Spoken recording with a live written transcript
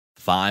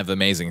5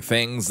 amazing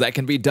things that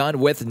can be done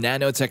with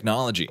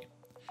nanotechnology.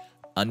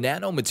 A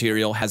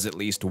nanomaterial has at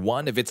least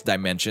one of its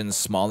dimensions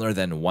smaller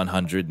than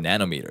 100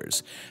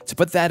 nanometers. To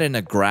put that in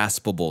a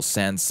graspable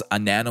sense, a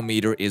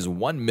nanometer is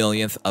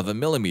 1/1,000,000th of a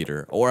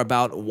millimeter, or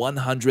about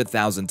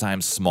 100,000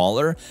 times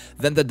smaller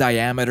than the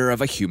diameter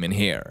of a human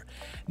hair.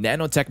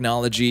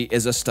 Nanotechnology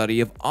is a study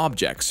of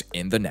objects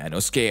in the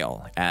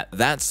nanoscale. At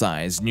that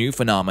size, new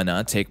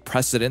phenomena take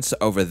precedence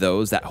over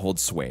those that hold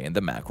sway in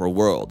the macro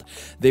world.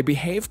 They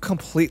behave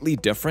completely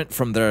different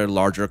from their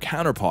larger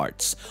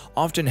counterparts,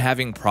 often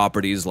having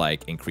properties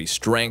like increased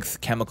strength,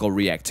 chemical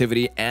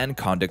reactivity, and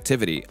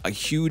conductivity, a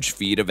huge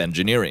feat of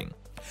engineering.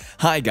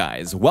 Hi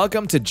guys,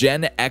 welcome to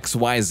Gen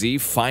XYZ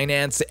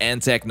Finance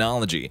and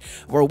Technology,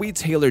 where we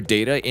tailor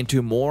data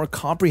into more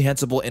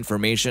comprehensible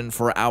information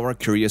for our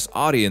curious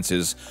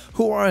audiences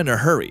who are in a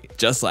hurry,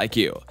 just like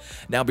you.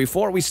 Now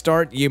before we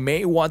start, you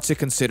may want to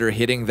consider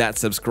hitting that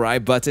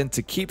subscribe button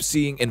to keep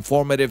seeing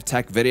informative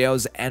tech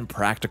videos and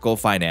practical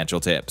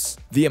financial tips.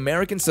 The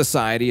American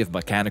Society of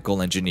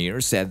Mechanical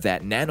Engineers said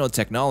that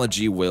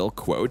nanotechnology will,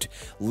 quote,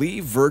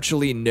 leave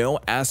virtually no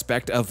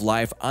aspect of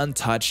life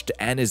untouched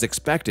and is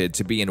expected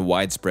to be in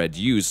widespread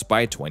use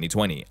by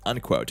 2020,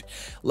 unquote.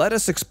 Let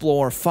us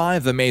explore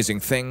 5 amazing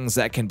things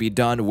that can be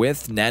done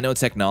with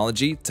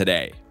nanotechnology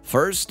today.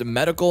 First,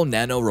 medical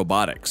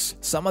nanorobotics.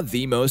 Some of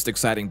the most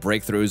exciting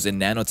breakthroughs in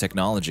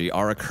nanotechnology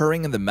are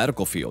occurring in the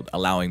medical field,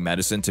 allowing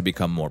medicine to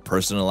become more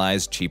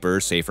personalized,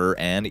 cheaper, safer,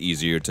 and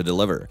easier to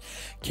deliver.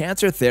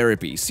 Cancer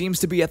therapy seems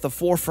to be at the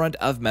forefront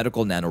of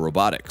medical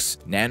nanorobotics.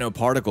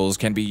 Nanoparticles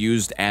can be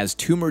used as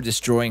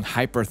tumor-destroying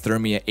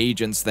hyperthermia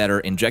agents that are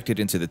injected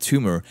into the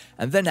tumor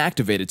and then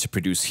activated to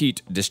produce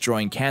heat,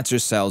 destroying cancer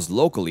cells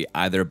locally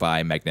either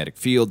by magnetic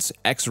fields,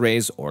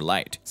 X-rays, or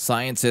light.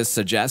 Scientists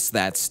suggest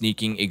that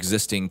sneaking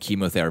existing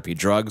chemotherapy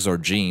drugs or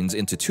genes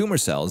into tumor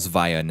cells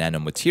via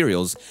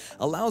nanomaterials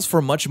allows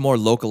for much more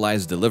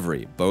localized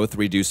delivery, both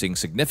reducing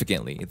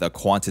significantly the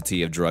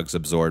quantity of drugs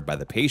absorbed by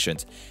the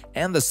patient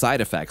and the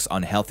side effects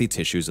on healthy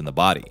tissues in the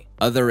body.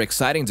 Other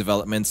exciting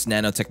developments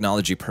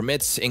nanotechnology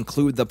permits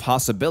include the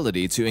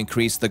possibility to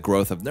increase the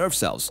growth of nerve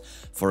cells,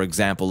 for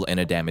example in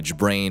a damaged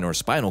brain or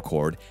spinal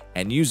cord,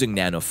 and using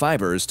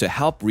nanofibers to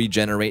help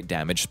regenerate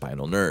damaged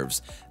spinal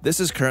nerves. This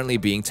is currently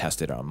being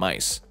tested on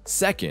mice.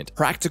 Second,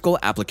 practical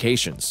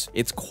applications.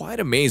 It's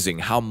quite amazing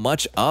how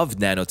much of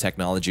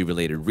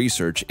nanotechnology-related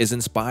research is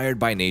inspired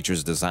by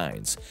nature's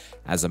designs.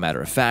 As a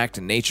matter of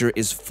fact, nature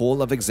is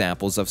full of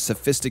examples of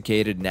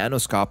sophisticated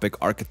nanoscopic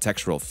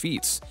architectural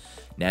feats.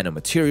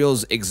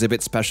 Nanomaterials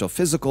exhibit special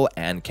physical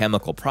and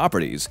chemical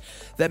properties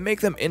that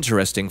make them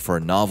interesting for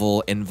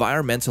novel,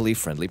 environmentally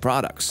friendly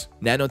products.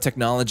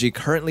 Nanotechnology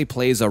currently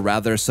plays a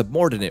rather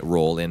subordinate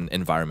role in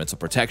environmental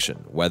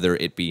protection, whether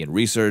it be in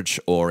research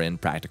or in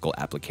practical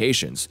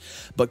applications,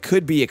 but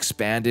could be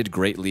expanded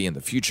greatly in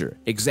the future.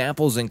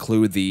 Examples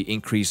include the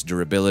increased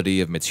durability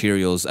of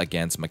materials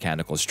against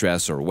mechanical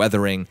stress or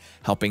weathering,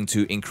 helping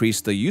to increase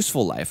the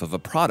useful life of a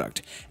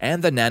product,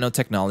 and the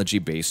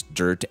nanotechnology-based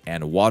dirt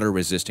and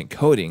water-resistant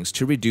coatings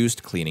to reduce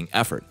cleaning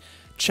effort.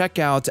 Check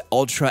out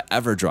Ultra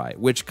Everdry,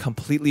 which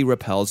completely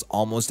repels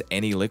almost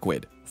any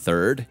liquid.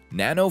 Third,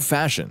 Nano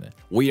Fashion.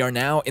 We are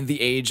now in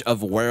the age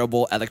of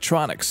wearable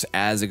electronics,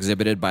 as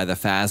exhibited by the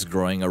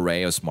fast-growing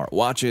array of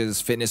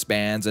smartwatches, fitness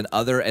bands, and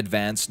other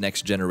advanced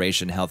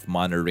next-generation health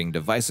monitoring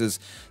devices,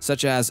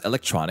 such as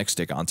electronic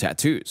stick-on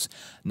tattoos.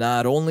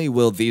 Not only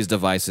will these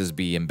devices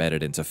be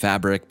embedded into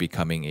fabric,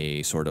 becoming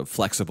a sort of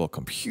flexible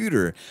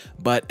computer,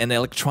 but an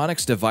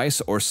electronics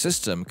device or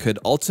system could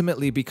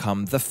ultimately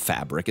become the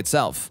fabric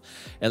itself.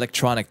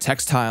 Electronic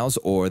textiles,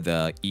 or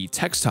the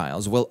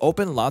e-textiles, will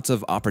open lots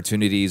of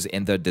opportunities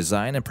in the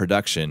design and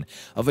production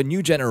of a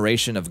new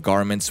generation of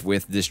garments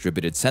with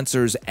distributed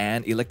sensors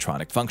and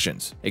electronic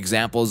functions.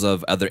 Examples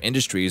of other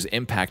industries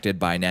impacted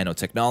by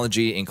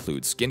nanotechnology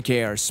include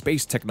skincare,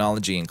 space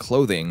technology and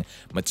clothing,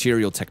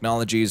 material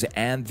technologies,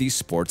 and the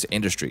sports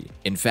industry.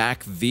 In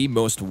fact, the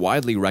most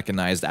widely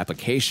recognized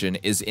application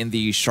is in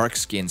the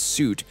sharkskin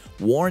suit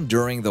worn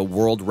during the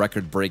world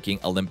record-breaking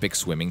Olympic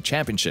swimming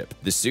championship.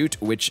 The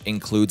suit, which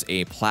includes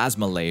a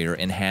plasma layer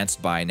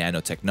enhanced by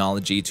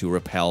nanotechnology to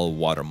repel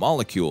water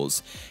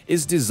molecules,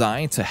 is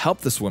designed to help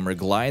the swimmer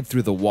glide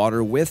through the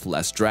water with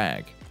less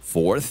drag.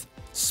 Fourth,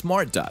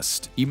 smart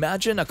dust.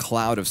 Imagine a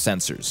cloud of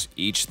sensors,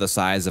 each the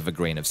size of a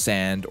grain of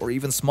sand or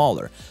even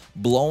smaller,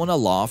 blown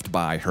aloft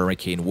by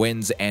hurricane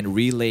winds and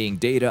relaying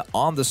data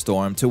on the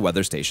storm to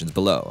weather stations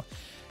below.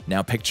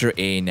 Now picture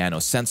a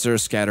nanosensor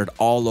scattered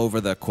all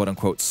over the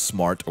quote-unquote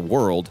smart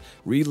world,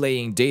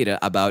 relaying data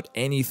about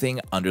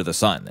anything under the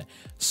sun.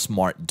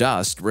 Smart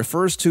dust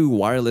refers to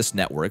wireless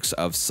networks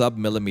of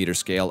sub-millimeter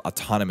scale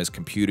autonomous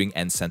computing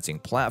and sensing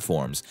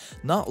platforms,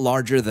 not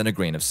larger than a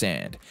grain of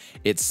sand.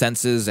 It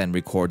senses and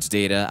records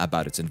data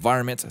about its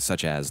environment,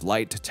 such as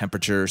light,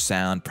 temperature,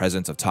 sound,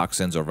 presence of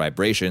toxins or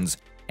vibrations,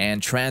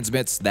 and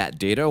transmits that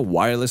data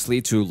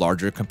wirelessly to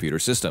larger computer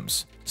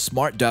systems.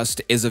 Smart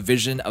dust is a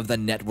vision of the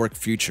network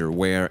future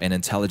where an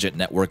intelligent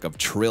network of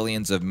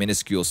trillions of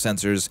minuscule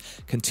sensors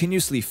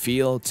continuously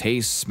feel,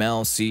 taste,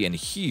 smell, see, and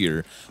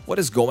hear what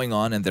is going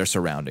on in their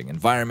surrounding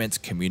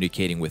environment,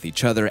 communicating with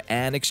each other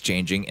and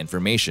exchanging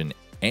information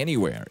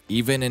anywhere,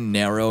 even in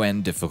narrow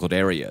and difficult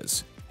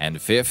areas. And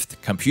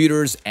fifth,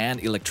 computers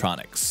and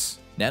electronics.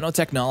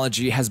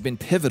 Nanotechnology has been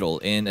pivotal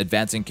in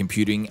advancing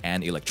computing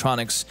and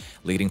electronics,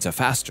 leading to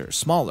faster,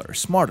 smaller,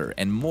 smarter,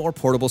 and more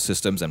portable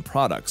systems and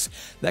products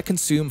that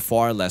consume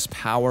far less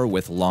power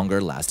with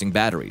longer-lasting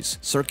batteries.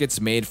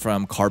 Circuits made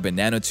from carbon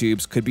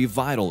nanotubes could be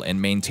vital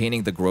in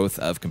maintaining the growth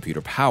of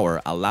computer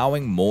power,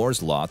 allowing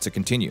Moore's law to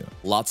continue.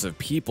 Lots of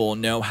people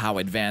know how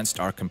advanced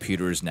our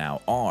computers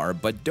now are,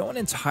 but don't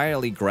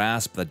entirely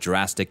grasp the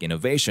drastic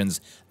innovations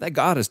that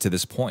got us to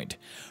this point.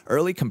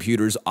 Early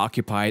computers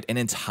occupied an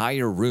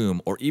entire room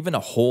or even a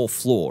whole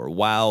floor,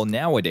 while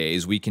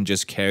nowadays we can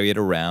just carry it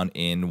around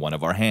in one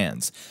of our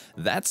hands.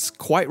 That's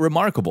quite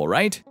remarkable,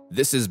 right?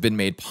 This has been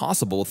made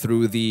possible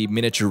through the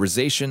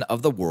miniaturization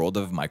of the world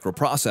of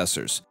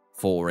microprocessors.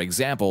 For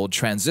example,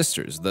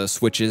 transistors, the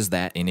switches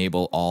that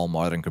enable all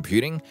modern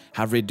computing,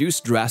 have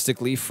reduced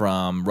drastically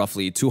from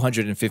roughly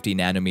 250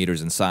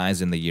 nanometers in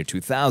size in the year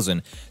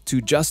 2000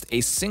 to just a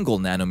single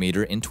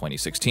nanometer in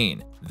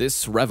 2016.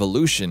 This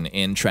revolution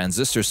in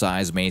transistor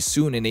size may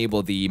soon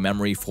enable the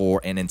memory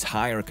for an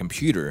entire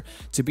computer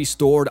to be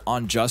stored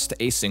on just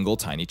a single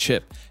tiny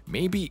chip,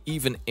 maybe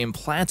even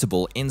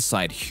implantable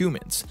inside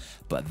humans.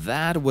 But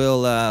that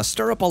will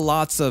stir up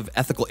lots of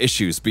ethical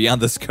issues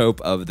beyond the scope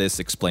of this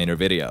explainer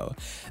video.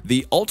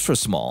 The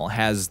ultra-small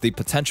has the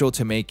potential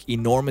to make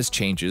enormous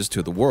changes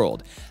to the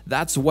world.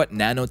 That's what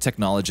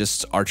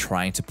nanotechnologists are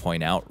trying to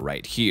point out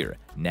right here.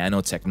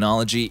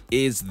 Nanotechnology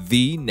is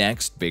the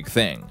next big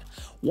thing.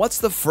 What's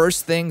the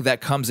first thing that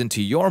comes into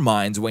your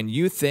minds when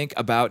you think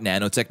about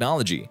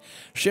nanotechnology?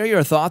 Share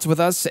your thoughts with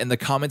us in the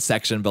comment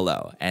section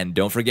below. And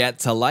don't forget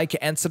to like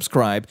and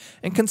subscribe,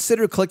 and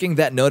consider clicking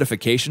that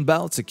notification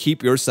bell to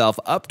keep yourself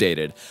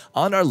updated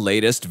on our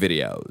latest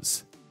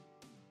videos.